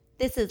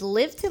This is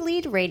Live to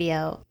Lead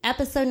Radio,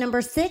 episode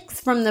number 6,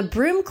 From the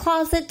Broom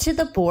Closet to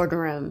the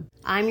Boardroom.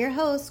 I'm your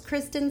host,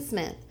 Kristen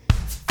Smith.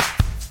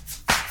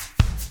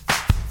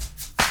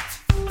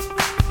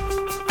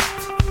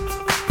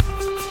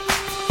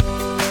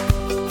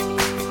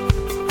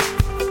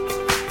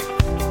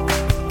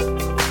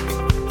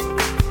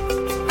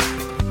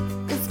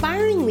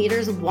 Inspiring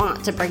leaders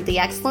want to break the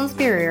excellence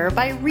barrier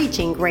by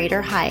reaching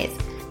greater heights.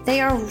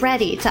 They are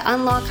ready to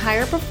unlock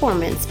higher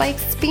performance by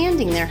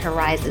expanding their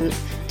horizons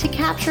to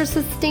capture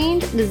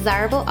sustained,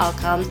 desirable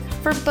outcomes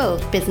for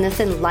both business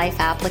and life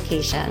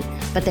application.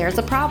 But there's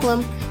a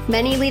problem.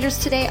 Many leaders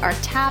today are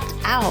tapped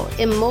out,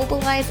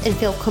 immobilized, and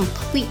feel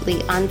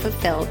completely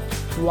unfulfilled.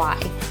 Why?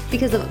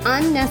 Because of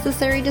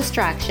unnecessary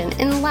distraction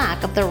and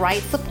lack of the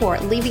right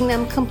support, leaving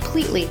them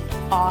completely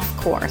off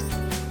course.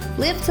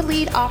 Live to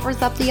Lead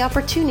offers up the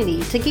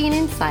opportunity to gain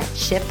insight,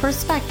 shift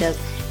perspectives,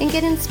 and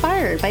get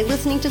inspired by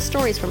listening to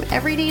stories from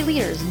everyday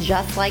leaders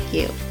just like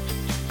you.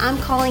 I'm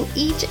calling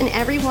each and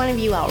every one of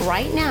you out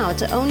right now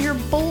to own your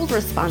bold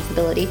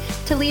responsibility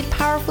to lead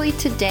powerfully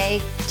today,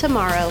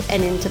 tomorrow,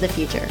 and into the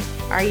future.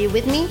 Are you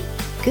with me?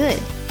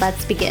 Good.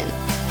 Let's begin.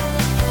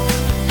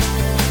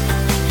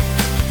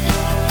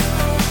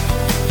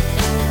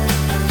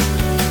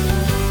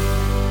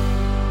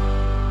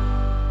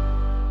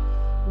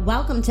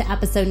 Welcome to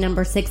episode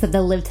number 6 of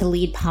the Live to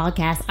Lead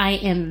podcast. I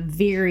am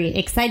very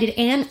excited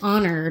and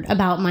honored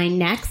about my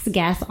next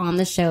guest on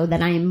the show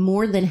that I am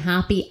more than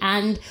happy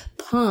and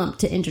pumped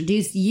to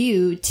introduce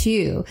you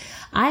to.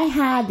 I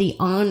had the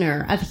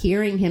honor of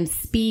hearing him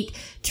speak,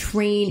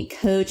 train,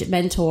 coach,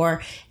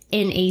 mentor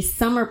in a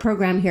summer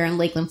program here in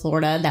Lakeland,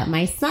 Florida that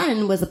my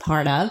son was a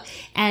part of.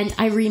 And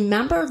I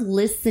remember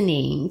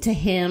listening to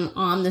him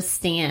on the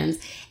stands,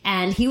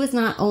 and he was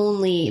not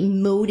only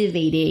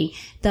motivating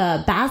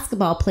the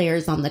basketball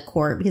players on the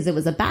court because it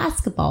was a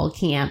basketball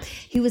camp,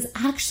 he was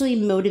actually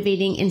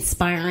motivating,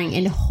 inspiring,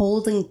 and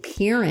holding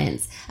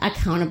parents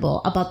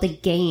accountable about the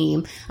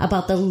game,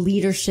 about the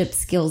leadership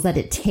skills that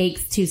it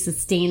takes to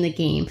sustain the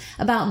game,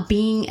 about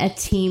being a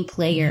team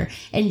player,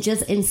 and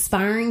just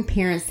inspiring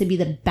parents to be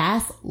the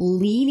best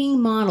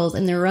leading models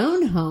in their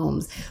own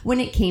homes when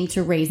it came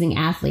to raising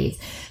athletes.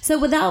 So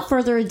without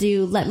further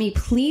ado, let me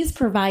please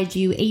provide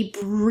you a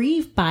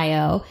brief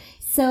bio.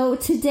 So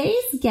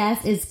today's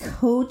guest is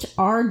Coach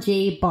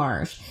R-Jay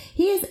Barsh.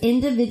 He has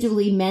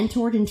individually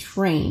mentored and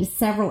trained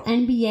several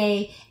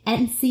NBA,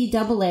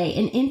 NCAA,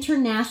 and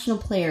international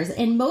players,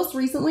 and most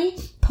recently,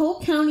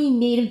 Polk County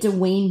native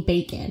Dwayne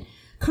Bacon.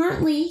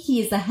 Currently, he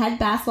is the head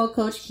basketball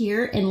coach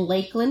here in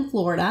Lakeland,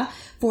 Florida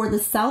for the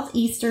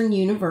Southeastern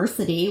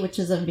University, which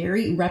is a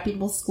very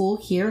reputable school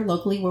here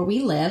locally where we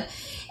live.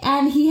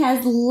 And he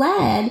has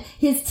led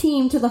his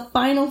team to the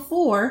Final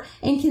Four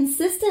and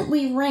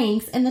consistently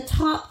ranks in the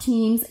top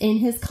teams in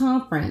his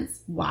conference.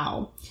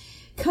 Wow.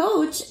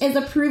 Coach is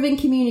a proven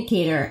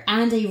communicator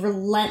and a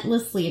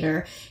relentless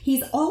leader.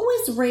 He's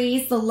always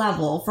raised the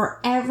level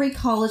for every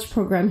college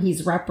program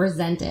he's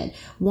represented,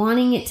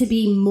 wanting it to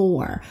be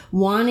more,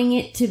 wanting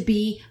it to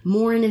be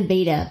more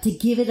innovative, to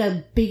give it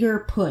a bigger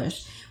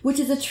push, which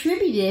is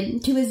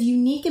attributed to his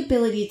unique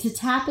ability to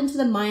tap into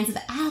the minds of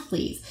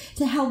athletes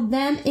to help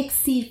them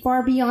exceed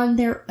far beyond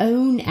their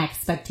own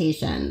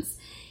expectations.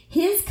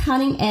 His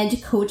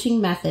cutting-edge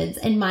coaching methods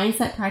and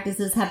mindset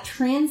practices have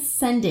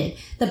transcended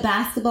the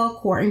basketball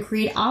court and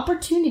create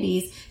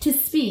opportunities to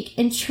speak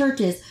in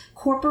churches,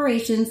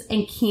 corporations,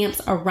 and camps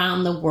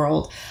around the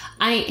world.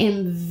 I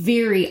am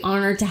very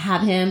honored to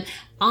have him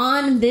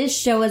on this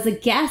show as a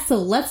guest, so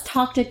let's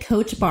talk to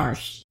Coach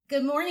Barsh.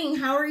 Good morning.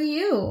 How are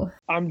you?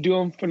 I'm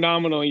doing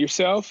phenomenal.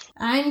 Yourself?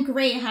 I'm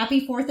great.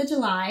 Happy 4th of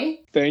July.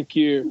 Thank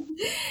you.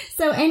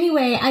 So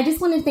anyway, I just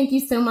want to thank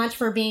you so much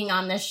for being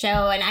on this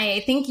show. And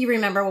I think you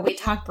remember when we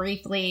talked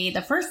briefly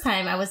the first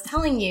time, I was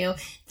telling you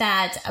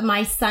that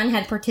my son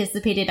had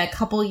participated a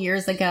couple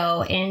years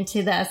ago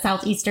into the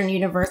Southeastern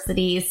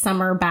University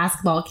summer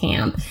basketball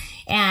camp.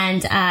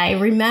 And I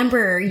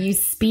remember you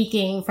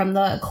speaking from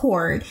the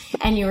court,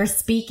 and you were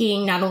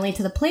speaking not only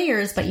to the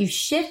players, but you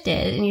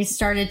shifted and you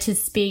started to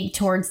speak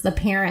towards the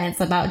parents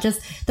about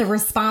just the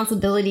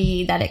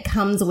responsibility that it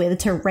comes with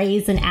to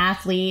raise an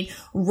athlete,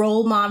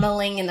 role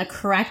modeling in the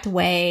correct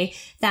way,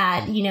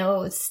 that, you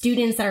know,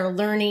 students that are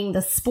learning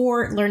the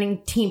sport,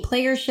 learning team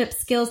playership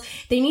skills,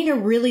 they need to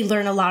really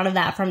learn a lot of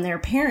that from their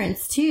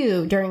parents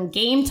too, during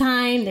game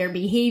time, their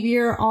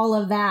behavior, all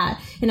of that.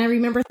 And I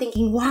remember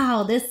thinking,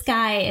 wow, this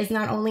guy is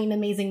not only an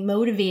amazing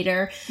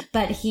motivator,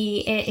 but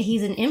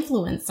he's an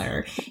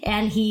influencer,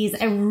 and he's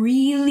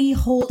really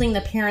holding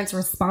the parents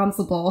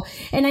responsible.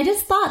 And I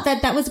just thought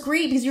that that was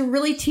great because you're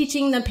really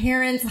teaching the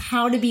parents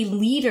how to be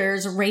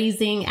leaders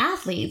raising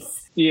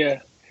athletes.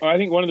 Yeah. Well, I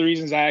think one of the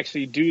reasons I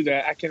actually do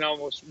that, I can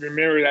almost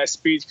remember that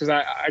speech because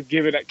I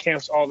give it at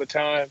camps all the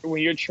time.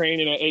 When you're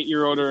training an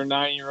 8-year-old or a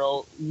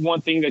 9-year-old, one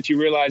thing that you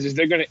realize is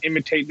they're going to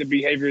imitate the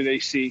behavior they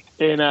see.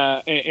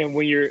 And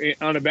when you're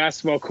on a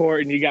basketball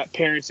court and you got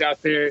parents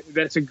out there,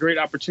 that's a great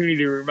opportunity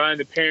to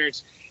remind the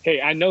parents, hey,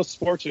 I know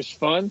sports is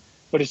fun,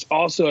 but it's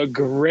also a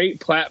great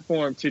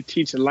platform to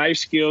teach life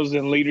skills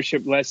and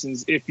leadership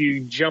lessons if you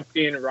jump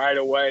in right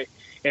away.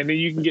 And then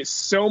you can get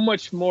so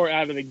much more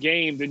out of the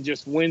game than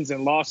just wins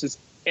and losses.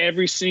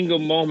 Every single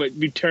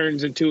moment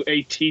turns into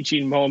a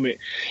teaching moment.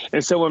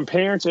 And so when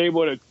parents are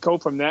able to go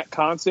from that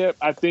concept,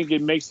 I think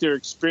it makes their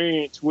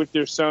experience with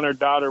their son or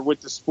daughter with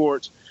the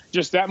sports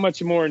just that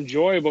much more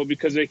enjoyable,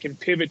 because they can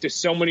pivot to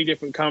so many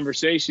different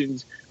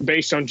conversations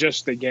based on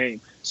just the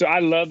game. So I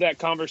love that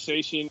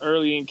conversation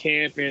early in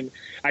camp, and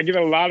I get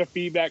a lot of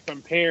feedback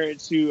from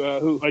parents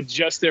who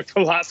adjust their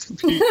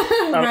philosophy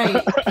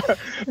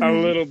a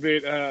little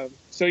bit.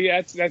 So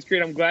yeah, that's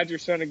great. I'm glad your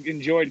son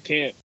enjoyed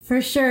camp.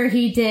 For sure,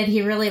 he did.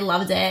 He really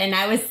loved it. And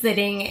I was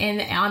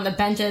sitting on the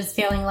benches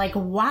feeling like,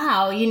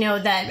 wow,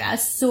 that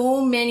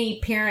so many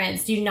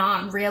parents do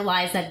not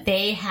realize that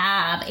they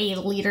have a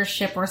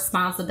leadership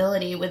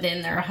responsibility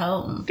within their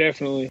home.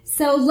 Definitely.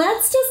 So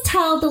let's just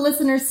tell the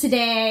listeners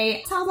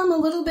today, tell them a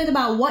little bit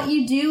about what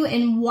you do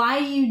and why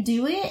you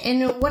do it,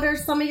 and what are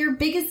some of your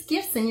biggest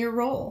gifts in your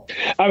role?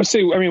 I would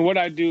say, what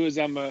I do is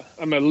I'm a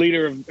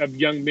leader of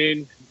young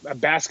men. A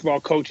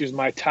basketball coach is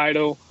my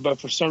title, but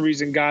for some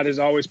reason, God has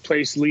always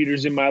placed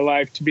leaders in my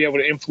life to be able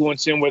to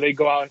influence them where they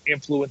go out and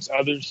influence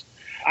others.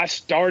 I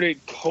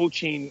started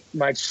coaching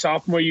my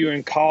sophomore year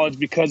in college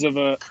because of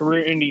a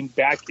career-ending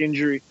back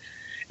injury.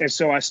 And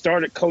so I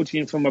started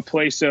coaching from a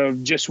place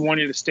of just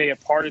wanting to stay a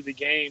part of the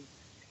game.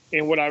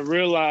 And what I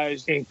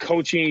realized in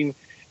coaching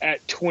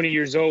at 20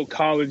 years old,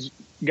 college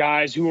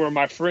guys who are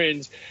my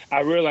friends,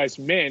 I realized,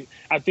 man,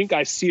 I think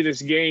I see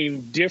this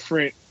game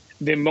different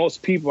than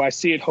most people. I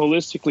see it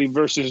holistically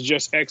versus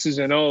just X's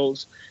and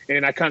O's.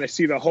 And I kind of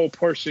see the whole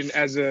person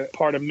as a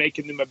part of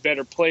making them a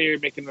better player,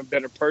 making them a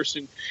better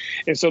person.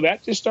 And so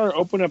that just started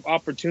opening up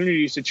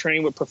opportunities to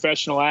train with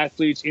professional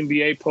athletes,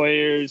 NBA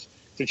players,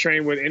 to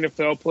train with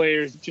NFL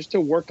players, just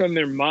to work on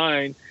their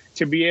mind,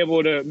 to be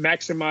able to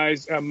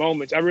maximize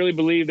moments. I really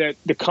believe that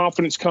the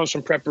confidence comes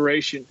from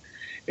preparation.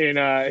 And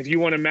if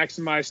you want to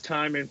maximize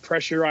time and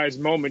pressurize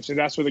moments, and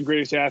that's where the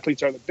greatest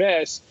athletes are the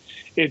best,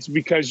 it's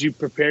because you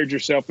prepared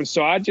yourself. And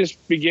so I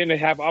just began to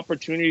have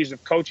opportunities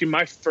of coaching.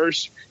 My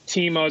first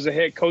team I was a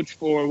head coach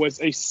for was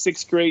a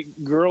 6th grade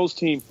girls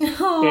team.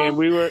 Aww. And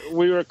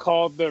we were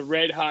called the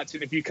Red Hots.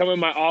 And if you come in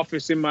my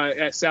office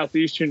at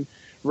Southeastern,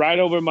 right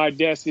over my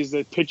desk is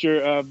a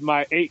picture of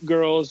my 8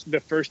 girls, the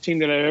first team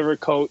that I ever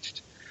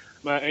coached.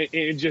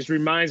 It just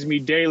reminds me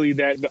daily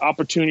that the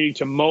opportunity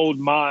to mold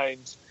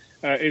minds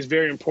is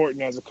very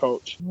important as a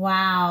coach.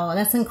 Wow,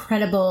 that's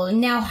incredible.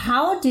 Now,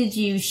 how did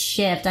you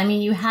shift? I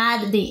mean, you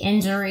had the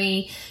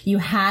injury, you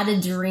had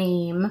a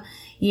dream,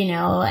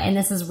 and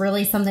this is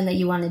really something that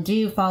you want to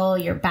do, follow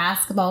your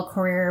basketball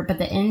career, but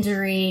the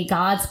injury,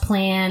 God's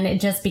plan,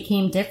 it just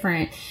became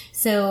different.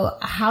 So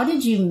how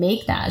did you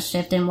make that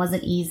shift, and was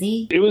it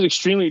easy? It was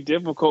extremely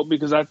difficult,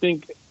 because I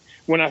think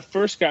when I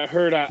first got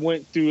hurt, I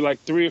went through like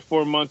 3 or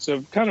 4 months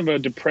of kind of a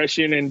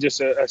depression, and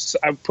just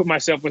I put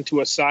myself into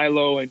a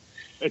silo, and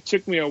it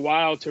took me a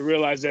while to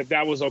realize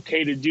that was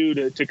okay to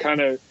do, to kind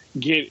of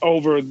get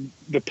over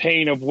the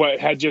pain of what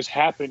had just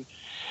happened.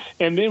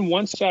 And then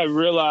once I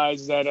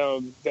realized that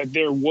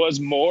there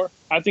was more,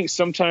 I think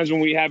sometimes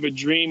when we have a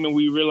dream and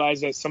we realize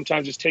that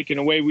sometimes it's taken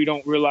away, we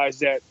don't realize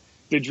that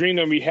the dream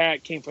that we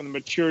had came from the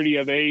maturity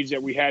of the age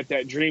that we had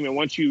that dream. And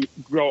once you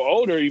grow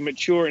older, you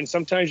mature, and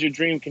sometimes your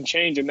dream can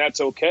change, and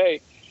that's okay.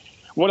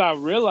 What I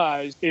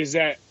realized is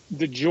that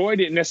the joy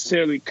didn't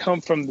necessarily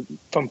come from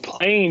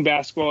playing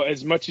basketball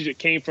as much as it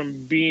came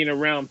from being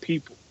around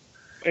people.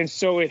 And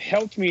so it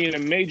helped me in a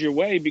major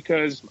way,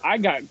 because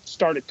I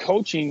started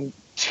coaching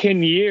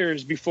 10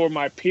 years before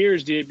my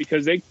peers did,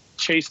 because they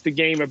chased the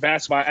game of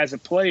basketball as a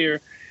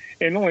player,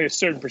 and only a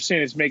certain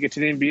percentage make it to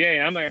the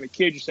NBA. I'm not going to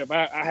kid yourself.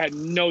 I had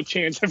no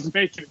chance of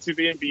making it to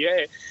the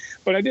NBA,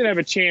 but I did have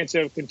a chance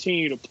of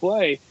continuing to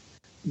play.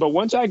 But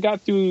once I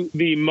got through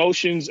the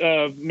emotions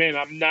of, man,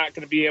 I'm not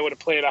going to be able to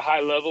play at a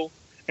high level,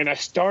 and I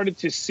started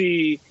to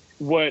see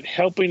what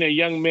helping a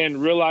young man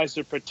realize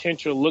their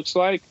potential looks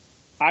like,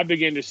 I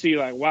began to see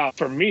like, wow,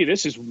 for me,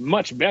 this is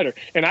much better.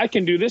 And I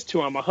can do this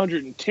till I'm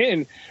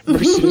 110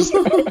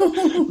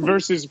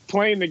 versus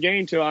playing the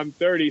game till I'm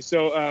 30.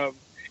 So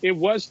it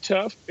was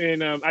tough.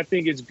 And I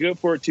think it's good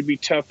for it to be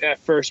tough at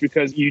first,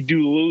 because you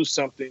do lose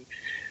something,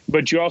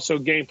 but you also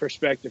gain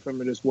perspective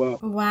from it as well.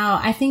 Wow.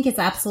 I think it's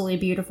absolutely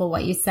beautiful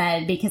what you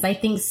said, because I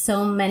think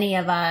so many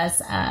of us,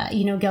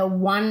 go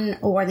one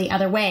or the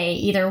other way.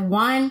 Either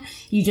one,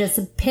 you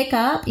just pick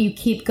up, you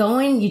keep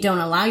going, you don't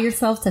allow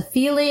yourself to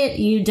feel it,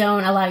 you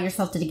don't allow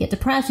yourself to get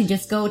depressed, you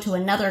just go to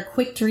another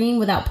quick dream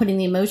without putting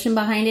the emotion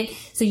behind it.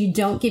 So you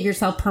don't give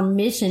yourself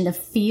permission to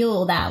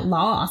feel that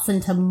loss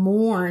and to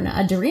mourn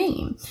a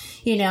dream,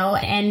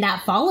 and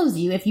that follows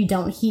you if you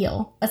don't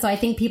heal. So I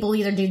think people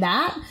either do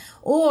that,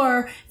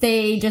 or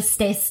they just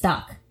stay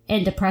stuck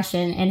in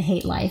depression and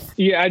hate life.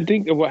 Yeah, I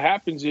think what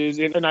happens is,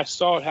 and I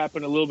saw it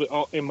happen a little bit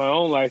in my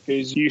own life,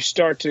 is you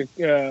start to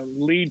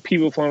lead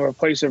people from a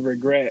place of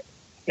regret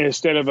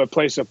instead of a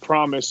place of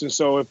promise. And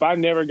so if I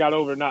never got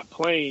over not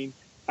playing,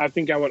 I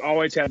think I would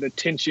always have the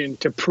tension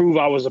to prove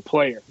I was a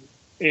player.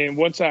 And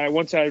once I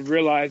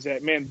realized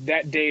that, man,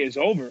 that day is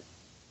over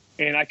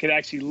and I could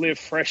actually live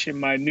fresh in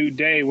my new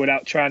day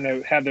without trying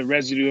to have the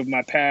residue of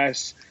my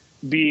past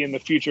be in the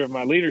future of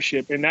my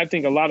leadership. And I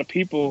think a lot of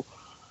people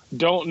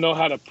don't know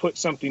how to put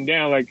something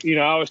down. Like, I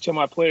always tell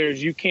my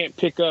players, you can't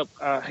pick up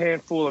a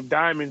handful of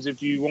diamonds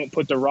if you won't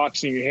put the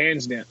rocks in your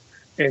hands down.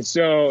 And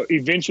so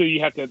eventually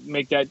you have to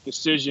make that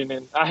decision.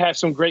 And I have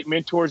some great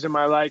mentors in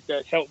my life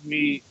that helped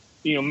me,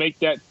 make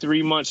that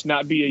 3 months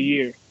not be a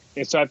year.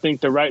 And so I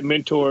think the right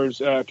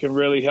mentors can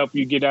really help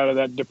you get out of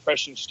that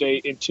depression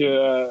state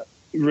into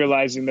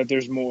realizing that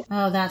there's more.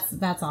 Oh,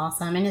 that's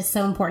awesome. And it's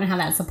so important to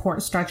have that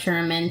support structure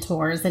and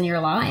mentors in your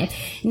life.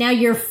 Now,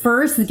 your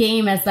first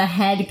game as the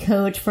head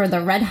coach for the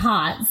Red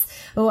Hots,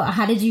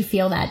 how did you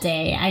feel that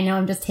day? I know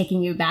I'm just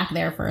taking you back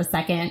there for a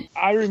second.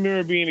 I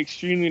remember being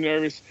extremely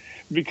nervous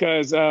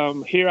because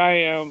here I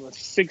am, a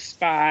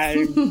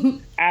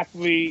 6'5"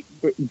 athlete,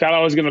 thought I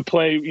was going to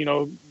play,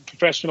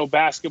 professional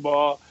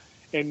basketball.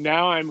 And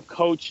now I'm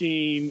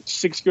coaching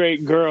sixth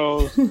grade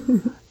girls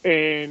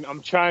and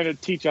I'm trying to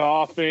teach an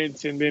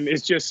offense. And then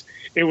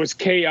it was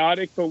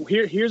chaotic. But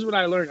here's what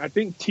I learned. I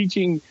think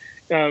teaching,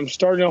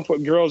 starting off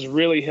with girls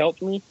really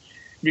helped me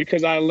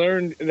because I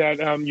learned that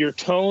your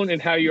tone and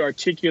how you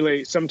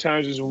articulate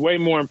sometimes is way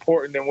more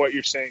important than what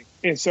you're saying.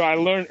 And so I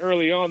learned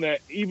early on that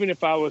even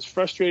if I was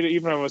frustrated,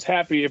 even if I was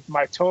happy, if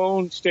my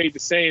tone stayed the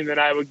same, then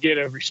I would get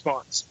a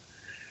response.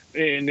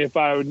 And if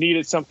I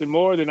needed something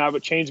more, then I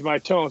would change my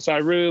tone. So I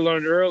really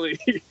learned early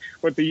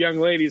with the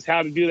young ladies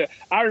how to do that.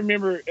 I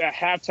remember at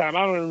halftime,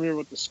 I don't remember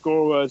what the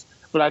score was,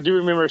 but I do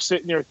remember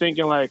sitting there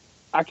thinking, like,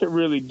 I could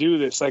really do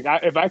this. Like,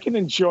 if I can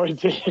enjoy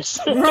this.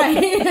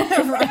 Right,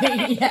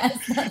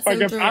 yes.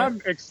 Like, if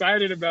I'm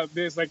excited about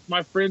this, like,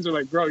 my friends are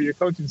like, bro, you're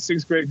coaching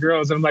sixth grade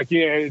girls. And I'm like,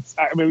 yeah,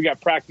 we got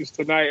practice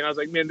tonight. And I was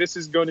like, man, this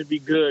is going to be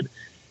good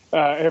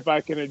if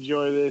I can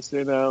enjoy this.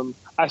 And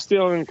I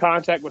still am in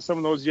contact with some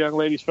of those young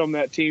ladies from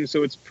that team,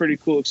 so it's a pretty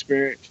cool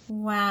experience.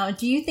 Wow.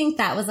 Do you think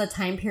that was a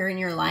time period in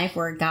your life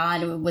where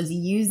God was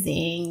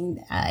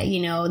using,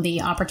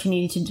 the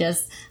opportunity to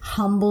just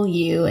humble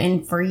you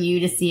and for you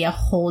to see a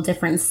whole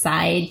different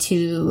side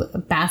to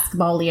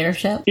basketball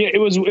leadership? Yeah,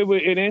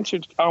 it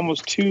answered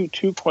almost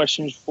two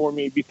questions for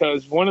me,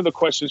 because one of the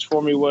questions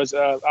for me was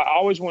I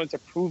always wanted to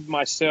prove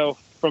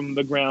myself from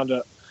the ground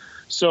up.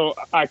 So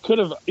I could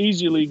have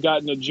easily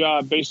gotten a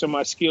job based on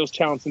my skills,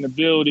 talents, and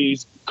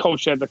abilities,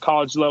 coach at the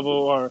college level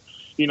or,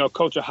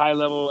 coach a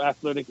high-level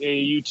athletic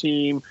AAU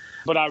team.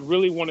 But I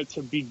really wanted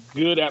to be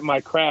good at my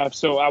craft.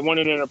 So I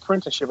wanted an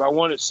apprenticeship. I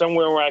wanted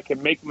somewhere where I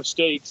could make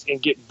mistakes and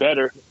get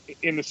better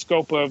in the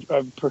scope of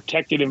a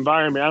protected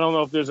environment. I don't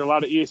know if there's a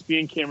lot of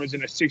ESPN cameras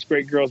in a sixth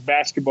grade girls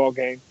basketball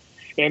game,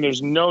 and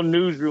there's no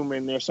newsroom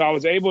in there. So I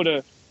was able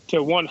to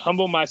one,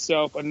 humble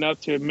myself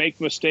enough to make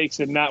mistakes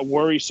and not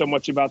worry so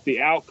much about the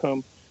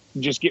outcome,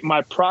 just get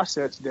my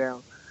process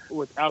down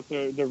without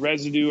the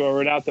residue or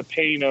without the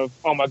pain of,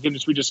 oh my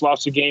goodness, we just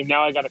lost a game.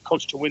 Now I got to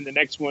coach to win the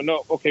next one.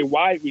 No, okay,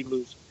 why did we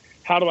lose?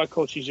 How do I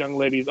coach these young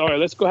ladies? All right,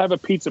 let's go have a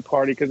pizza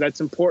party, because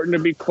that's important to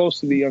be close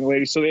to the young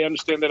ladies so they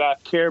understand that I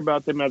care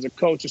about them as a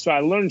coach. And so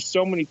I learned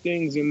so many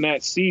things in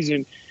that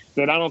season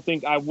that I don't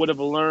think I would have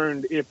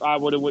learned if I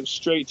would have went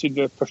straight to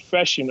the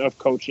profession of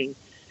coaching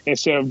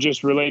instead of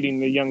just relating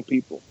to young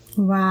people.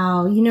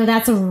 Wow.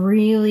 That's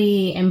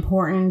really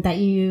important that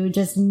you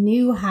just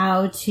knew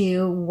how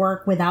to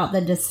work without the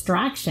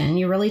distraction.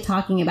 You're really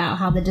talking about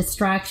how the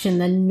distraction,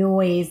 the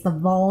noise, the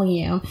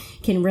volume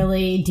can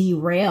really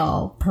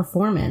derail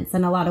performance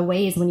in a lot of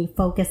ways when you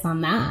focus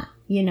on that,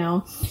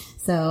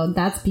 So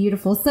that's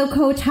beautiful. So,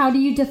 Coach, how do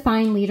you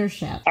define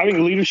leadership? I think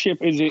leadership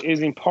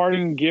is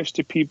imparting gifts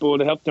to people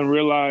to help them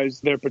realize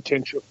their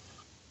potential.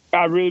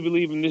 I really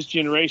believe in this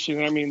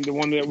generation, I mean, the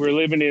one that we're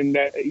living in,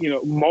 that,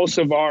 most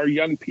of our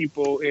young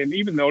people and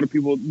even the older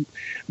people,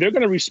 they're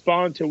going to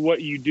respond to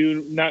what you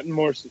do, not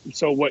more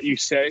so what you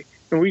say.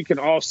 And we can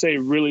all say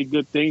really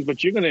good things,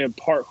 but you're going to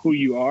impart who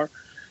you are.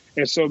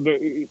 And so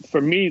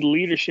for me,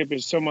 leadership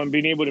is someone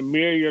being able to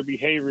mirror your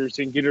behaviors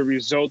and get a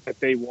result that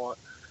they want.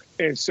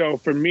 And so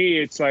for me,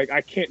 it's like I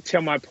can't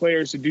tell my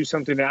players to do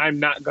something that I'm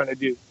not going to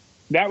do.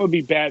 That would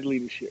be bad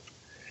leadership.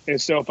 And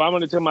so if I'm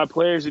going to tell my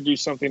players to do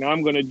something,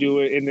 I'm going to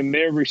do it. And then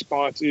their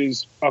response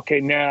is,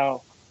 okay,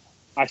 now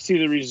I see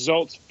the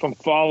results from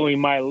following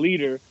my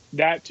leader.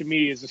 That to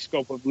me is the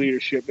scope of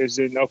leadership, is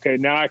in, okay,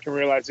 now I can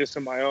realize this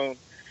on my own.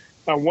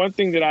 One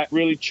thing that I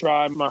really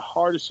try my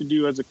hardest to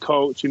do as a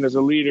coach and as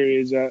a leader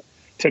is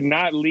to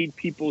not lead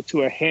people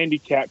to a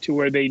handicap to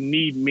where they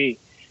need me.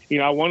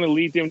 I want to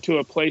lead them to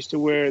a place to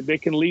where they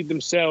can lead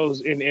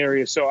themselves in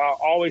areas. So I'll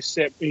always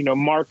set,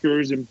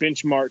 markers and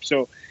benchmarks.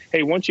 So,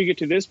 hey, once you get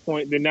to this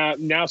point, then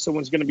now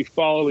someone's going to be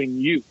following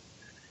you,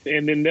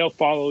 and then they'll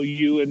follow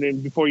you. And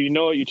then before you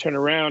know it, you turn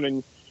around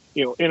and,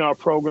 in our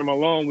program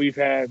alone, we've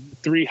had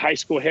 3 high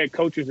school head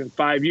coaches in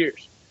 5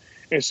 years.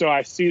 And so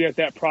I see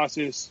that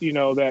process,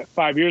 that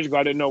 5 years ago,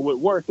 I didn't know would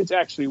work. It's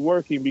actually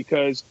working,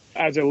 because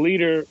as a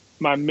leader,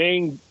 my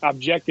main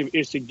objective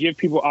is to give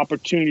people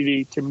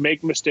opportunity to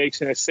make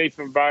mistakes in a safe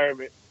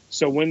environment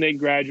So when they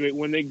graduate,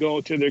 when they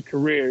go to their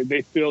career,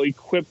 they feel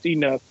equipped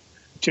enough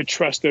to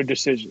trust their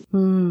decision.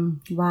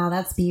 Wow,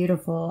 that's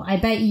beautiful. I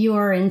bet you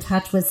are in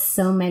touch with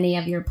so many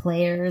of your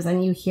players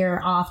and you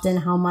hear often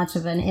how much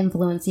of an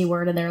influence you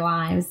were to their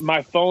lives.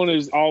 My phone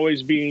is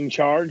always being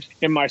charged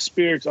and my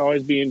spirit's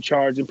always being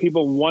charged. And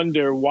people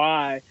wonder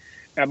why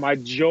my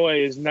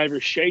joy is never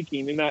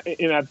shaking. And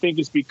I think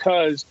it's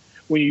because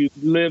when you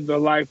live a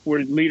life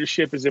where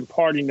leadership is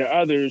imparting to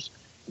others,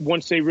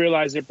 once they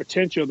realize their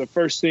potential, the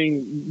first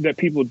thing that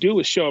people do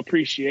is show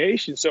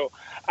appreciation. So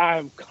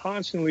I'm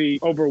constantly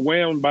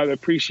overwhelmed by the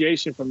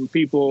appreciation from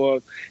people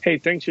of, hey,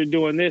 thanks for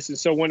doing this. And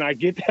so when I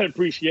get that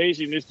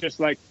appreciation, it's just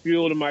like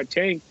fuel to my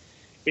tank.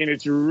 And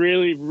it's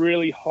really,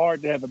 really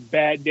hard to have a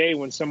bad day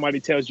when somebody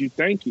tells you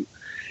thank you.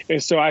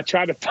 And so I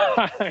try to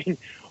find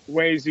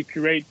ways to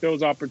create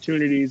those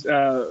opportunities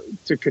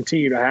to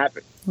continue to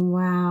happen.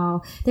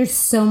 Wow. There's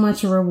so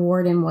much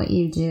reward in what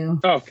you do.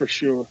 Oh, for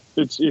sure.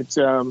 It's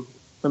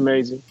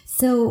amazing.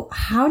 So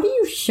how do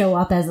you show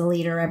up as a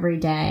leader every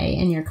day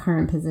in your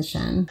current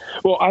position?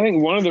 Well, I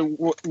think one of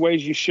the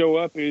ways you show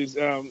up is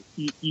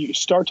you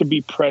start to be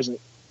present.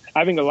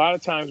 I think a lot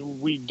of times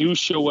we do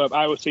show up,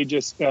 I would say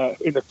just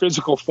in the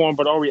physical form,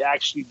 but are we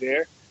actually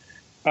there?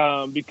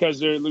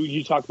 Because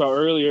you talked about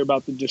earlier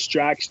about the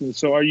distractions.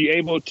 So are you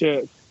able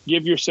to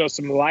give yourself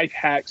some life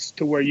hacks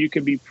to where you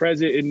can be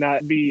present and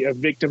not be a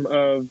victim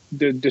of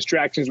the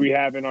distractions we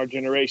have in our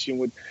generation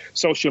with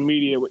social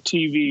media, with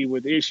TV,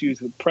 with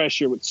issues, with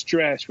pressure, with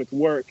stress, with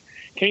work?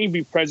 Can you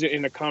be present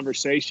in a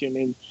conversation?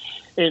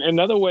 And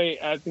another way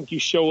I think you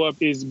show up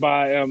is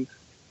by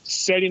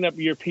setting up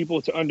your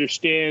people to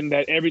understand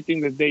that everything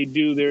that they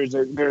do, there's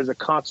a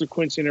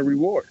consequence and a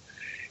reward.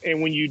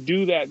 And when you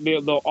do that,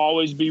 they'll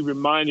always be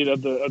reminded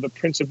of the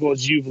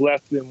principles you've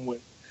left them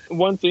with.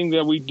 One thing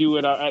that we do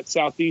at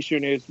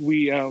Southeastern is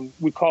we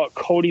call it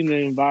coding the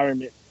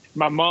environment.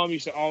 My mom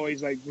used to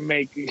always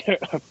make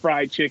a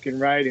fried chicken,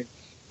 right? And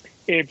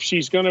if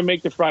she's going to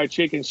make the fried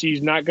chicken,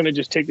 she's not going to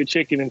just take the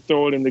chicken and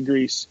throw it in the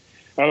grease.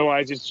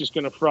 Otherwise, it's just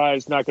going to fry.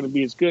 It's not going to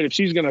be as good. If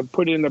she's going to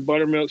put it in the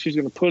buttermilk, she's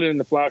going to put it in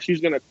the flour. She's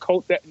going to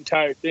coat that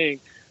entire thing.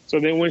 So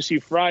then when she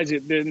fries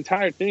it, the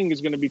entire thing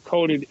is going to be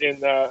coated in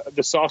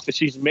the sauce that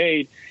she's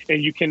made,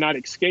 and you cannot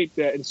escape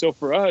that. And so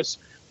for us,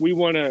 we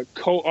want to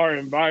coat our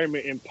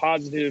environment in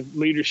positive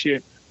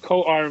leadership,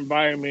 coat our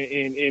environment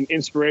in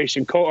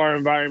inspiration, coat our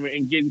environment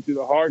in getting through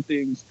the hard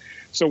things.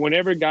 So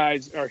whenever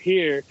guys are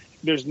here,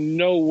 there's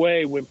no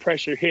way when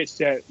pressure hits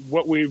that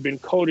what we've been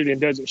coated in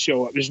doesn't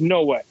show up. There's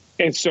no way.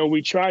 And so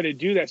we try to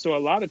do that. So a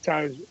lot of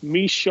times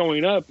me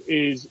showing up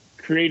is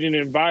creating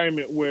an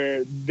environment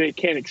where they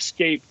can't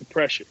escape the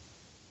pressure.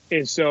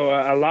 And so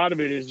a lot of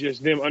it is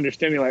just them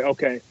understanding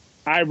okay,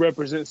 I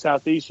represent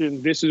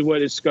Southeastern. This is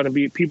what it's going to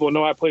be. People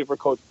know I play for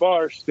Coach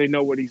Barsh. They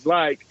know what he's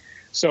like.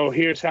 So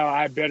here's how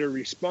I better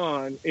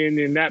respond. And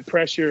in that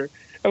pressure,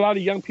 a lot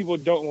of young people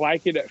don't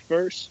like it at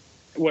first.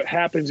 What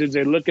happens is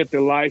they look at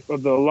the life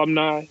of the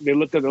alumni. They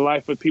look at the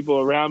life of people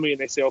around me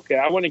and they say, okay,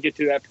 I want to get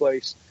to that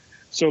place.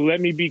 So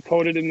let me be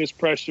coated in this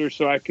pressure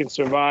so I can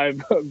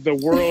survive the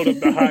world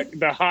of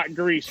the hot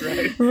grease,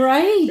 right?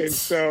 Right.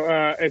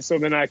 And so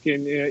then I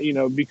can,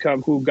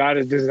 become who God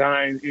has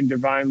designed and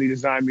divinely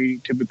designed me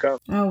to become.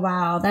 Oh,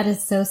 wow. That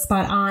is so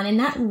spot on.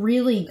 And that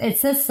really, it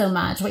says so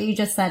much. What you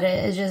just said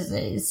is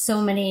just so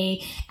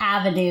many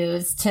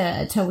avenues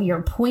to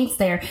your points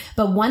there.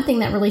 But one thing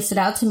that really stood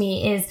out to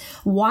me is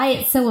why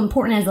it's so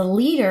important as a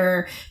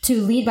leader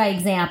to lead by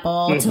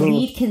example, to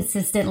lead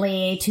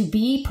consistently, to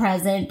be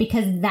present,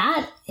 because that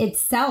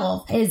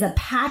itself is a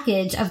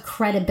package of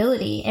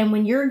credibility. And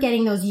when you're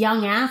getting those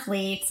young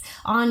athletes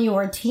on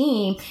your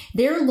team,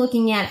 they're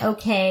looking at,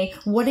 okay,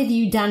 what have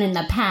you done in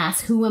the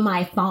past? Who am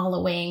I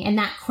following? And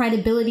that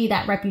credibility,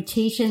 that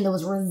reputation,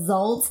 those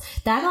results,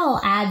 that all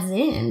adds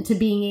in to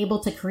being able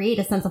to create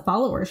a sense of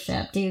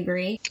followership. Do you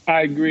agree?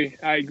 I agree.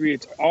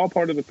 It's all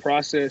part of the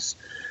process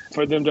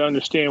for them to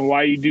understand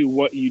why you do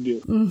what you do.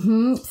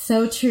 Mm-hmm.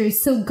 So true.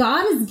 So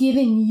God has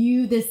given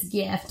you this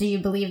gift. Do you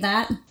believe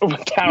that?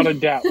 Without a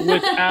doubt.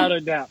 Without a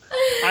doubt.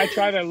 I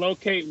try to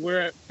locate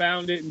where I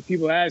found it, and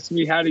people ask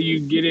me, how do you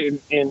get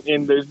it?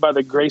 And there's by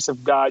the grace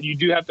of God. You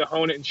do have to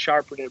hone it and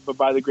sharpen it, but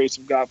by the grace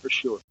of God for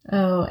sure.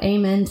 Oh,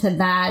 amen to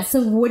that.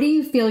 So what do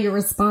you feel your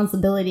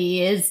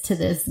responsibility is to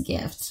this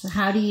gift?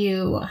 How do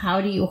you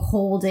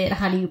hold it?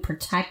 How do you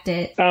protect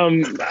it?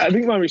 I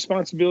think my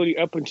responsibility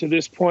up until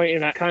this point,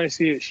 and I kind of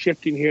see it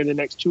shifting here in the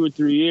next 2 or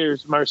 3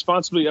 years, my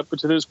responsibility up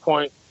until this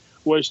point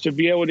was to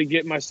be able to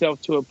get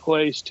myself to a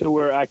place to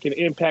where I can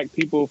impact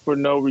people for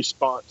no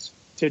response,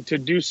 to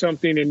do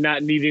something and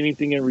not need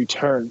anything in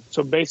return.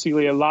 So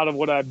basically a lot of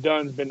what I've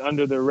done has been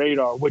under the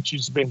radar, which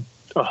has been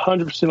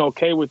 100%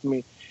 okay with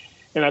me.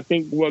 And I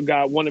think what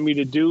God wanted me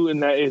to do,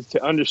 and that is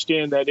to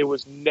understand that it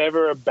was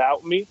never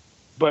about me,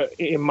 but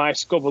in my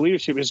scope of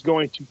leadership is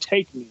going to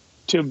take me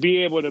to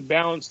be able to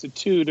balance the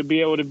two, to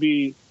be able to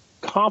be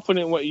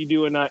confident in what you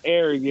do and not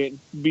arrogant,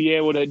 be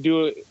able to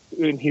do it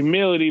in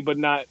humility but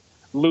not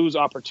lose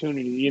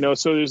opportunity.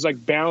 So there's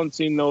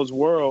balancing those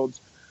worlds.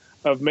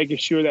 of making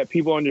sure that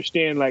people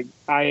understand, like,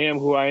 I am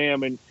who I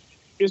am. And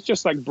it's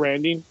just like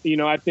branding.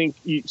 I think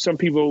some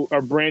people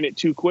are branded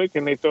too quick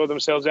and they throw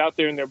themselves out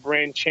there and their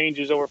brand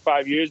changes over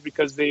 5 years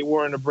because they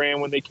weren't a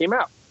brand when they came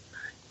out.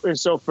 And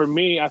so for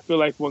me, I feel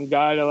like when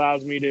God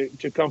allows me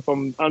to come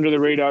from under the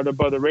radar to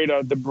above the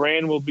radar, the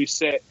brand will be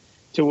set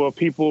to where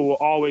people will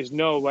always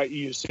know, like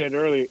you said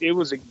earlier, it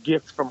was a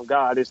gift from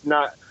God. It's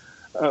not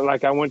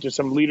like I went to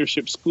some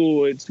leadership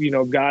school. It's,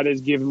 God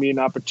has given me an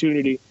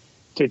opportunity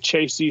to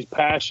chase these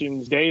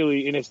passions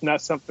daily. And it's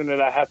not something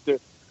that I have to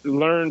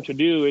learn to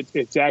do.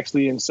 It's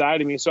actually inside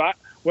of me. So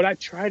what I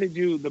try to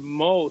do the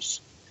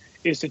most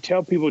is to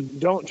tell people,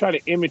 don't try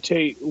to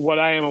imitate what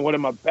I am and what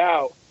I'm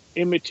about.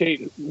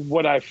 Imitate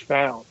what I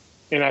found.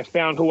 And I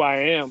found who I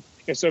am.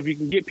 And so if you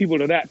can get people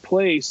to that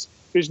place,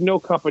 there's no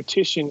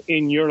competition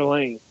in your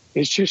lane.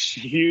 It's just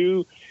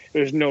you.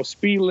 There's no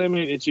speed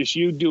limit. It's just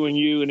you doing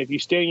you. And if you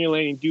stay in your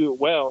lane and do it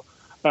well,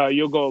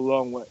 you'll go a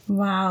long way.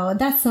 Wow.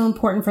 That's so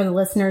important for the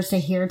listeners to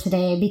hear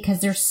today,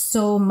 because there's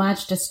so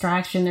much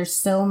distraction. There's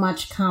so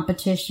much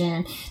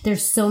competition.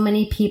 There's so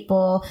many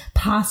people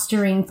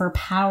posturing for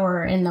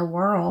power in the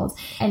world.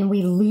 And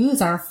we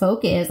lose our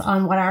focus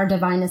on what our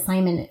divine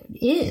assignment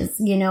is,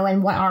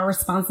 and what our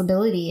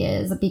responsibility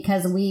is,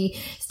 because we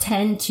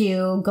tend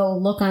to go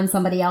look on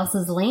somebody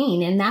else's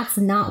lane. And that's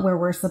not where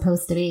we're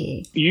supposed to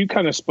be. You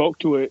kind of spoke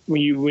to it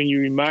when you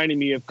reminded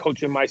me of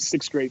coaching my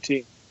 6th grade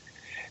team.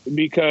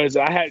 Because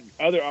I had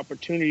other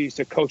opportunities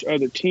to coach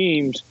other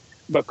teams,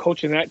 but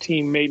coaching that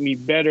team made me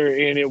better.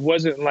 And it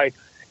wasn't like,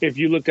 if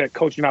you looked at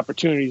coaching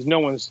opportunities,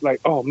 no one's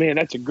like, oh man,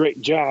 that's a great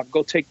job,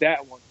 go take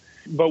that one.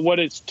 But what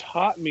it's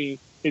taught me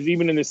is,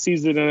 even in the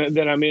season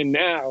that I'm in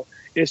now,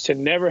 is to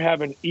never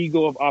have an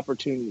ego of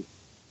opportunity.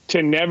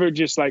 To never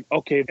just like,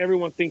 okay,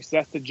 everyone thinks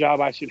that's the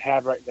job I should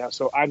have right now,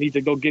 so I need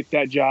to go get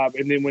that job.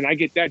 And then when I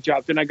get that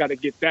job, then I got to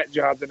get that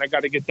job, then I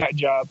got to get that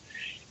job.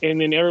 And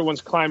then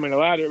everyone's climbing a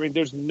ladder. I mean,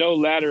 there's no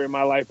ladder in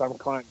my life I'm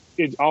climbing.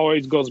 It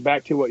always goes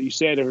back to what you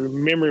said, of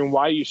remembering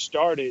why you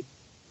started,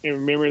 and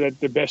remember that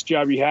the best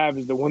job you have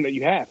is the one that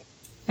you have.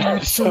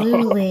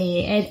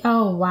 Absolutely.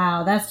 Oh,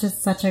 wow. That's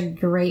just such a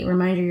great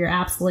reminder. You're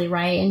absolutely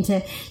right. And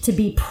to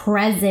be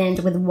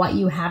present with what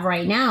you have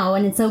right now.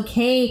 And it's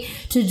okay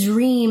to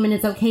dream, and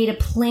it's okay to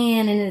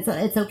plan, and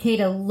it's okay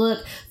to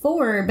look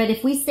forward. But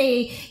if we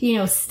stay,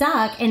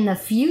 stuck in the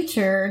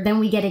future, then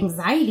we get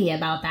anxiety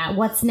about that.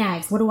 What's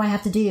next? What do I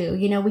have to do?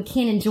 We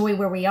can't enjoy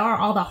where we are,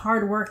 all the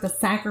hard work, the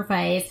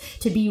sacrifice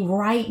to be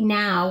right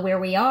now where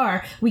we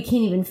are. We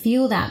can't even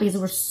feel that because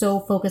we're so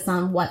focused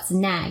on what's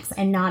next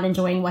and not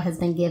enjoying what has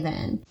been given.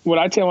 What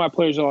I tell my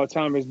players all the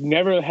time is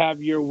never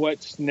have your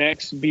what's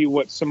next be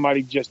what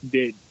somebody just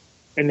did.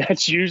 And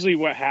that's usually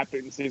what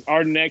happens, is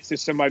our next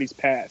is somebody's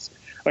past.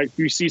 Like,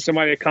 you see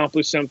somebody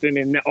accomplish something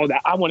and,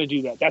 I want to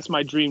do that. That's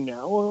my dream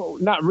now. Well,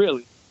 not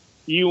really.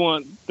 You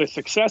want the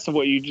success of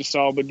what you just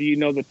saw, but do you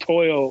know the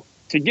toil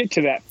to get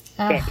to that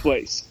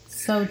place?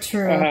 So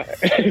true.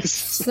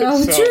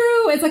 So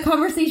true. It's a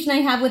conversation I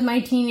have with my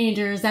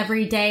teenagers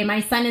every day.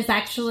 My son is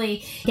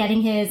actually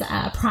getting his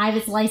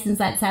private license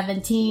at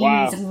 17.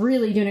 Wow. He's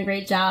really doing a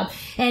great job.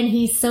 And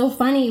he's so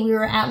funny. We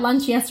were at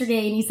lunch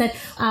yesterday and he said,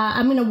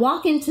 I'm going to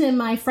walk into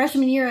my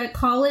freshman year at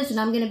college and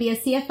I'm going to be a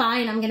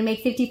CFI and I'm going to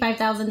make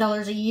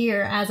 $55,000 a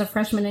year as a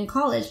freshman in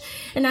college.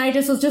 And I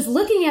was just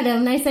looking at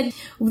him and I said,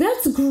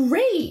 that's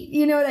great,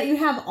 that you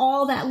have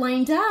all that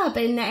lined up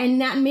and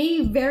that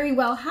may very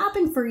well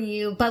happen for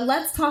you. But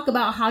let's talk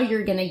about how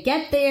you're going to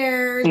get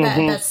there,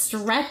 the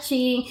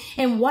stretching,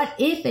 and what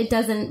if it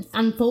doesn't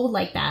unfold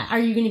like that? Are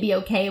you going to be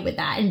okay with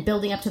that and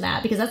building up to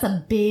that? Because that's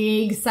a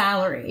big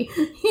salary,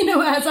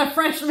 as a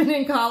freshman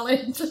in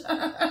college.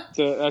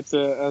 That's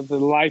a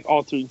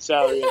life-altering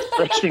salary as a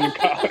freshman in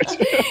college.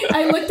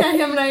 I looked at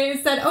him and I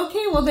said,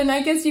 okay, well, then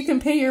I guess you can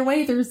pay your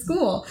way through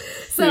school.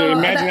 So yeah,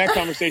 imagine that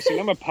conversation.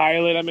 I'm a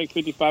pilot. I make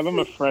 55. I'm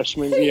a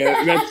freshman. Yeah,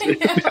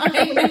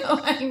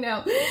 I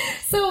know.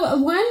 So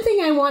one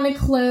thing I want to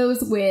close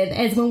with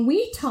is when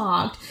we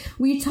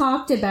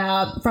talked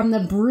about from the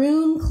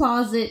broom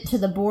closet to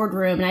the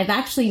boardroom. And I've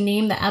actually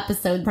named the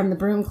episode From the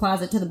Broom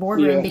Closet to the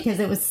Boardroom because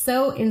it was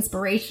so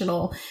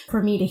inspirational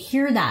for me to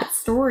hear that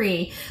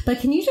story. But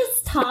can you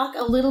just talk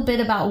a little bit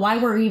about why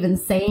we're even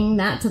saying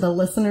that to the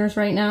listeners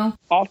right now?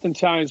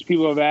 Oftentimes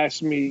people have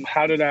asked me,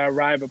 how did I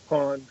arrive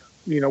upon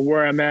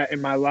where I'm at in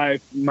my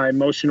life, my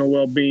emotional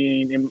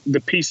well-being, and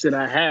the peace that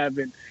I have.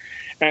 And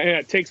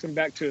it takes them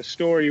back to a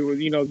story where,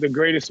 the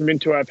greatest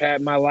mentor I've had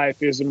in my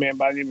life is a man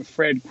by the name of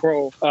Fred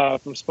Crow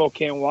from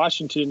Spokane,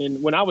 Washington.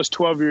 And when I was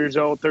 13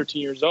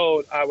 years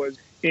old, I was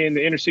in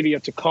the inner city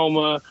of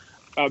Tacoma.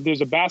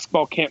 There's a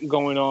basketball camp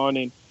going on,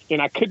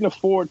 and I couldn't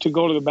afford to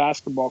go to the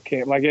basketball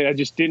camp. Like, I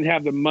just didn't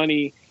have the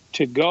money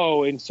to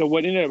go. And so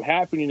what ended up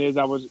happening is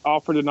I was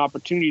offered an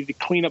opportunity to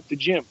clean up the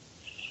gym.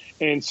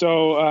 And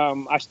so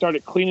I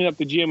started cleaning up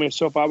the gym. And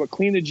so if I would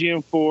clean the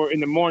gym in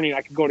the morning,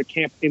 I could go to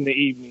camp in the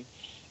evening.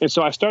 And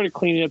so I started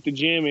cleaning up the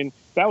gym, and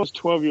that was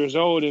 12 years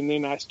old. And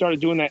then I started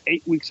doing that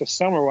 8 weeks of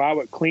summer where I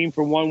would clean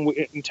for one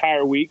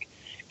entire week.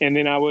 And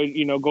then I would,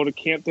 go to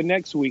camp the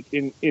next week.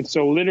 And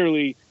so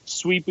literally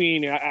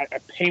sweeping. I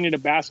painted a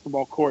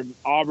basketball court in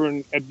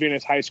Auburn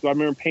Adventist High School. I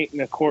remember painting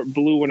the court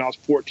blue when I was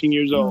 14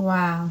 years old.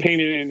 Wow.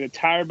 Painted an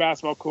entire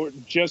basketball court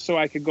just so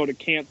I could go to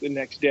camp the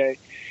next day,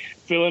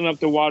 filling up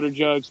the water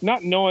jugs,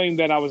 not knowing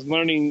that I was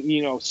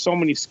learning, so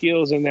many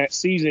skills in that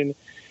season,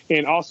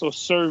 and also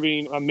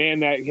serving a man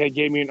that had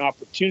gave me an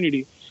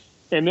opportunity.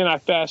 And then I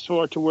fast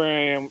forward to where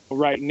I am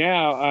right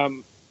now.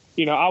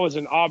 I was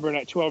in Auburn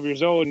at 12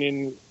 years old, and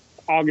in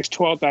August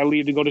 12th, I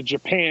leave to go to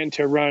Japan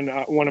to run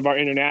one of our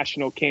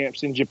international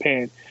camps in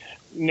Japan.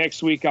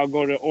 Next week, I'll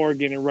go to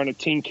Oregon and run a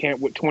team camp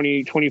with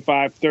 20,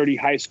 25, 30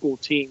 high school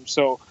teams.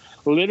 So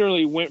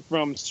literally went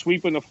from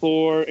sweeping the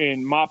floor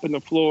and mopping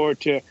the floor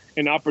to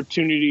an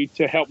opportunity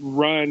to help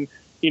run,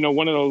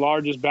 one of the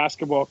largest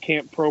basketball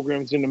camp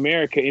programs in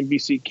America,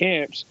 NBC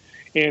Camps.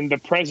 And the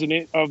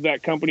president of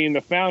that company and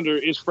the founder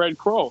is Fred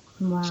Kroll.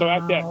 Wow. So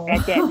at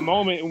that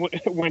moment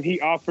when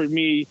he offered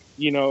me,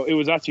 it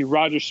was actually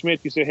Roger Smith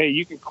who said, hey,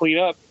 you can clean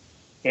up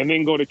and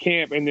then go to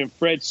camp. And then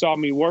Fred saw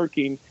me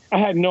working. I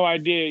had no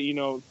idea,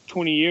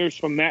 20 years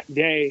from that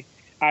day,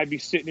 I'd be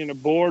sitting in a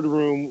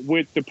boardroom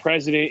with the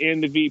president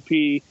and the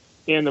VP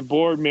and the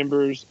board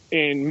members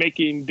and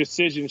making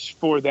decisions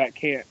for that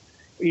camp.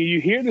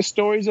 You hear the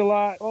stories a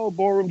lot. Oh,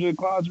 boardroom to the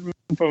clouds,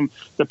 from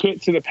the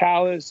pit to the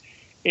palace.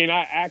 And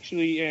I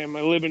actually am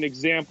a living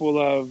example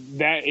of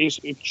that is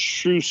a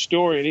true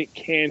story, and it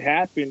can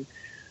happen.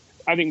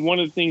 I think one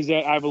of the things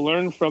that I've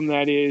learned from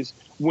that is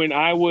when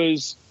I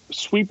was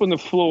sweeping the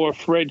floor,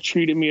 Fred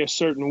treated me a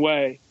certain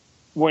way.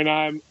 When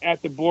I'm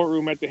at the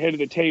boardroom at the head of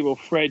the table,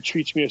 Fred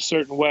treats me a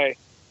certain way.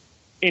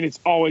 And it's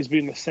always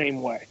been the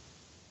same way.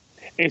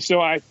 And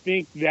so I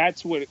think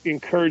that's what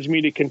encouraged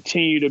me to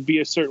continue to be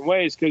a certain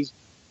way, is because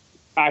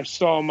I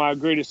saw my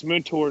greatest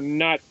mentor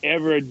not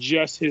ever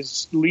adjust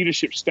his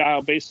leadership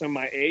style based on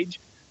my age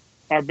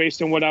or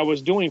based on what I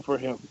was doing for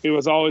him. It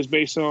was always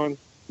based on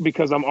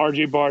because I'm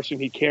R-Jay Barsh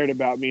and he cared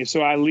about me.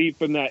 So I lead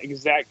from that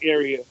exact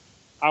area.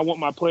 I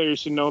want my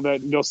players to know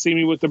that they'll see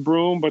me with the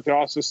broom, but they'll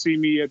also see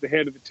me at the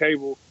head of the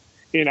table.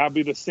 And I'll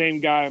be the same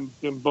guy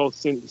in both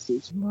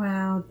sentences.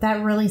 Wow.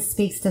 That really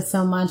speaks to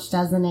so much,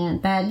 doesn't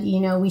it?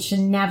 That, we should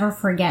never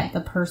forget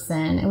the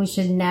person, and we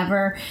should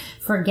never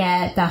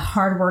forget the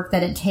hard work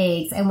that it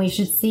takes. And we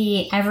should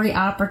see every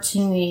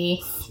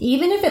opportunity,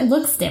 even if it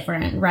looks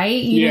different,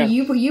 right?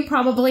 You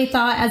probably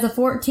thought as a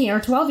 14 or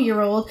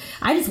 12-year-old,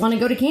 I just want to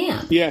go to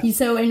camp. Yeah.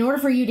 So in order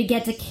for you to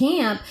get to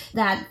camp,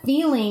 that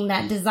feeling,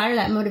 that desire,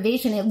 that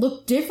motivation, it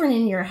looked different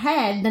in your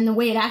head than the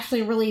way it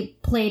actually really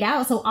played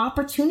out. So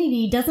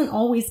opportunity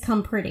doesn't always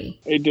come pretty.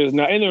 It does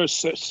not. And there were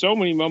so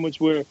many moments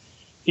where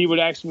he would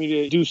ask me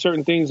to do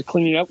certain things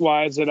cleaning up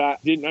wise that I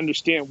didn't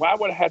understand. Why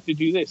would I have to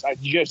do this? I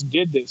just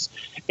did this.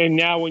 And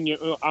now when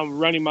I'm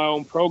running my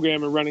own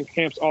program and running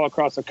camps all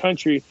across the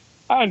country,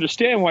 I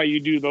understand why you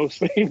do those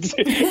things.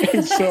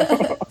 and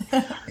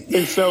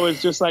so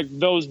it's just like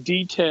those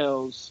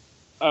details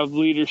of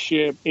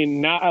leadership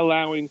and not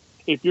allowing,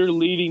 if you're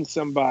leading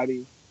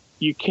somebody,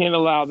 you can't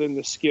allow them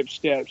to skip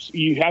steps.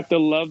 You have to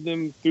love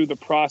them through the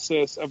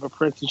process of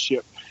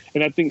apprenticeship.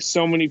 And I think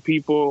so many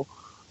people,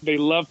 they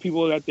love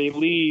people that they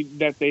lead,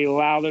 that they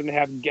allow them to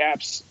have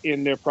gaps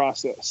in their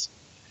process.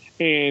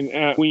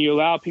 And when you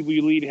allow people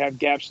you lead to have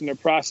gaps in their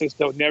process,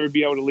 they'll never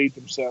be able to lead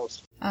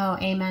themselves. Oh,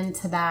 amen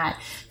to that.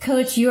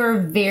 Coach, you're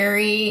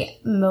very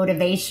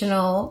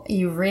motivational.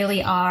 You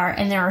really are.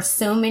 And there are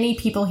so many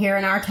people here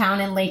in our town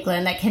in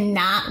Lakeland that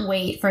cannot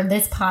wait for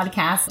this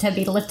podcast to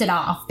be lifted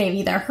off. They've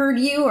either heard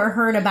you or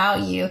heard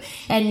about you.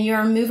 And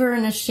you're a mover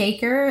and a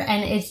shaker.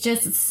 And it's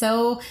just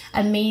so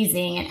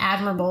amazing and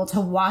admirable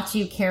to watch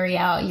you carry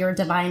out your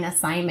divine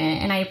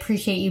assignment. And I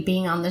appreciate you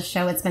being on this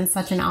show. It's been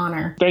such an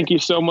honor. Thank you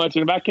so much.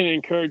 And if I can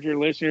encourage your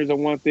listeners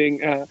on one thing,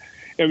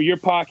 your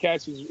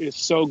podcast is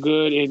so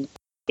good. And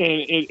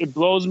it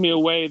blows me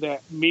away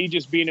that me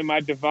just being in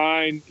my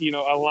divine,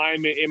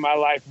 alignment in my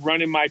life,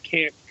 running my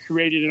camp,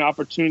 created an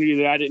opportunity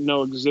that I didn't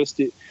know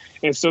existed.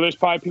 And so there's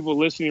probably people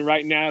listening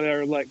right now that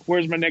are like,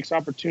 where's my next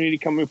opportunity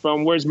coming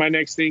from? Where's my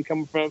next thing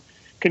coming from?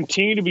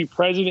 Continue to be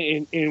present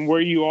in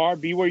where you are,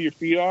 be where your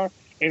feet are.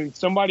 And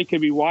somebody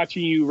could be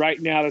watching you right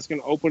now that's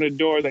going to open a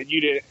door that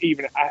you didn't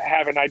even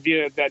have an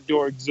idea that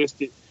door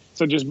existed.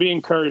 So just be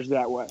encouraged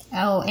that way.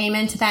 Oh,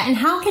 amen to that. And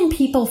how can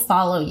people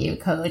follow you,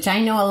 Coach? I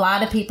know a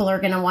lot of people are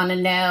going to want to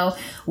know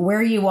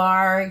where you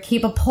are,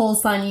 keep a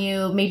pulse on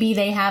you. Maybe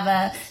they have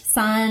a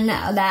son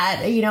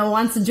that,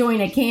 wants to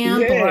join a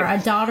camp or a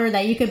daughter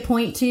that you could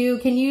point to.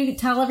 Can you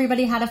tell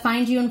everybody how to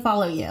find you and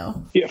follow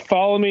you? Yeah,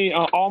 follow me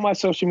on all my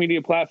social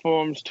media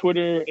platforms.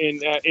 Twitter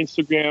and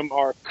Instagram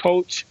are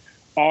Coach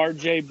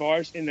R-Jay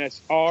Barsh, and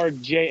that's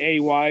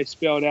R-J-A-Y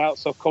spelled out.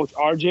 So Coach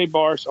R-Jay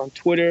Barsh on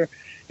Twitter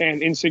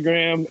and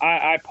Instagram.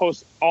 I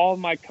post all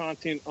my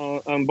content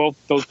on both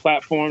those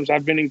platforms.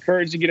 I've been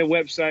encouraged to get a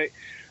website,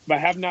 but I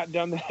have not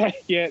done that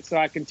yet, so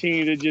I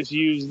continue to just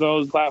use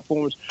those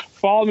platforms.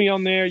 Follow me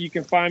on there. You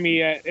can find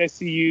me at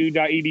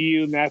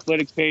scu.edu in the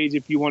athletics page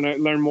if you want to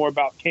learn more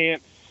about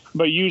camp.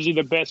 But usually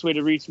the best way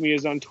to reach me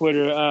is on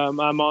Twitter.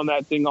 I'm on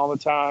that thing all the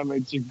time.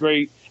 It's a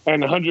great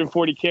and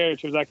 140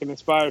 characters, I can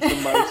inspire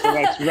somebody. So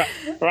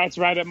that's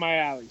right up my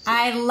alley. So.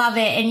 I love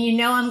it.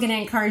 And I'm going to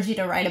encourage you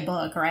to write a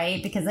book,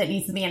 right? Because it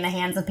needs to be in the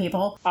hands of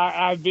people.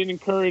 I've been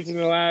encouraged in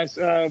the last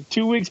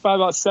 2 weeks by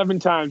about 7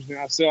 times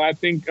now. So I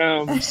think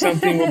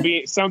something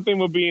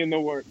will be in the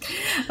works.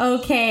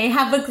 Okay.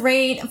 Have a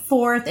great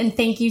 4th, and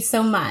thank you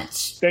so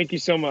much. Thank you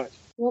so much.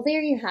 Well,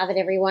 there you have it,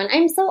 everyone.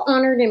 I'm so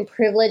honored and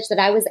privileged that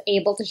I was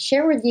able to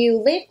share with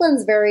you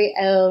Lakeland's very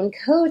own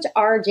Coach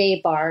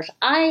R-Jay Barsh.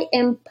 I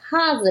am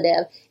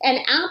positive and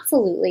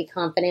absolutely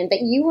confident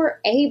that you were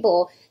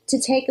able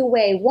to take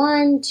away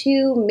 1,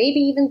 2,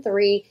 maybe even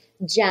 3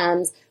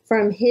 gems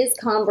from his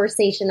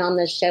conversation on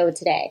the show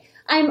today.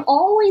 I'm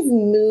always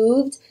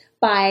moved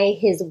by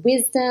his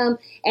wisdom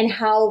and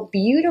how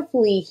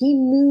beautifully he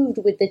moved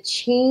with the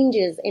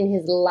changes in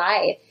his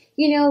life.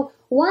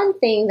 One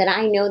thing that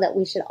I know that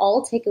we should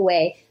all take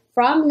away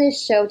from this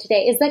show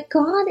today is that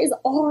God is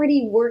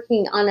already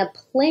working on a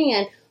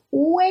plan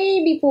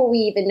way before we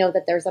even know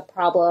that there's a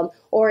problem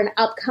or an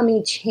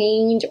upcoming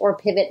change or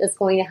pivot that's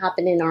going to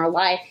happen in our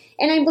life.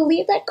 And I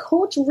believe that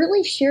Coach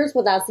really shares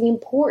with us the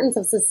importance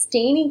of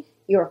sustaining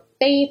your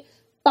faith,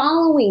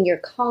 following your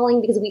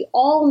calling, because we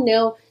all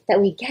know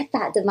that we get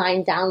that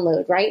divine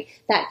download, right?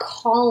 That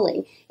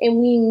calling. And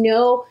we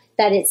know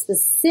that it's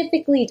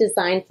specifically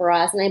designed for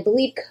us. And I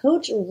believe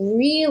Coach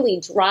really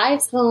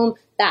drives home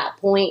that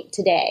point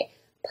today.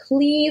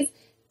 Please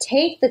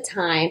take the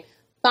time,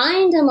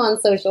 find him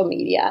on social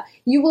media.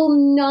 You will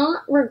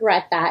not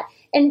regret that,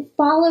 and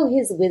follow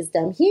his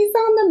wisdom. He's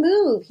on the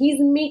move. He's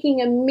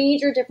making a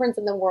major difference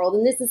in the world.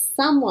 And this is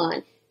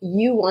someone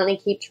you want to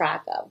keep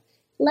track of.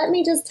 Let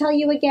me just tell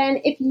you again,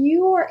 if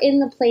you are in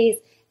the place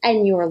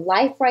in your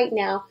life right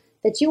now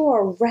that you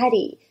are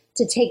ready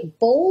to take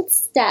bold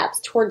steps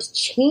towards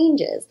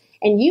changes,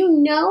 and you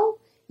know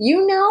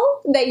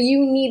that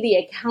you need the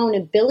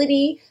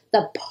accountability,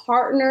 the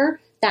partner,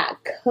 that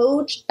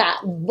coach,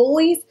 that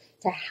voice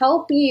to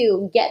help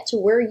you get to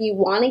where you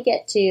want to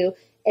get to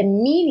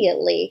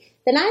immediately,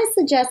 then I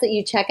suggest that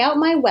you check out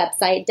my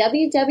website,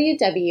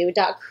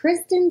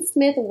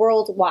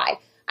 www.kristensmithworldwide.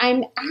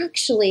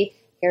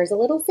 Here's a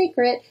little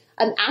secret,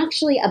 I'm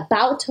actually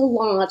about to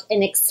launch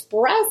an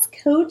express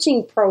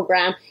coaching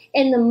program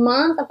in the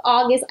month of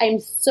August. I'm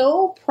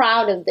so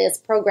proud of this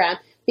program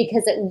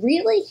because it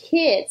really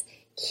hits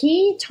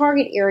key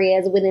target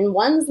areas within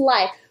one's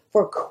life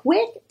for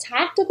quick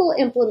tactical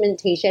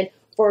implementation,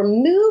 for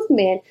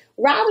movement,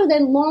 rather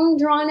than long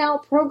drawn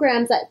out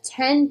programs that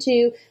tend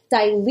to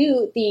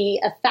dilute the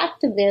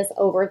effectiveness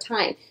over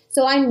time.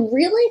 So I'm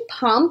really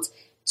pumped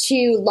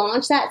to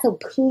launch that. So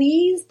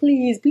please,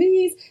 please,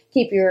 please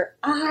keep your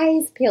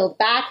eyes peeled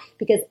back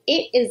because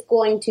it is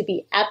going to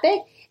be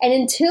epic. And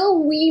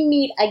until we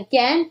meet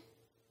again,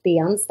 be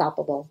unstoppable.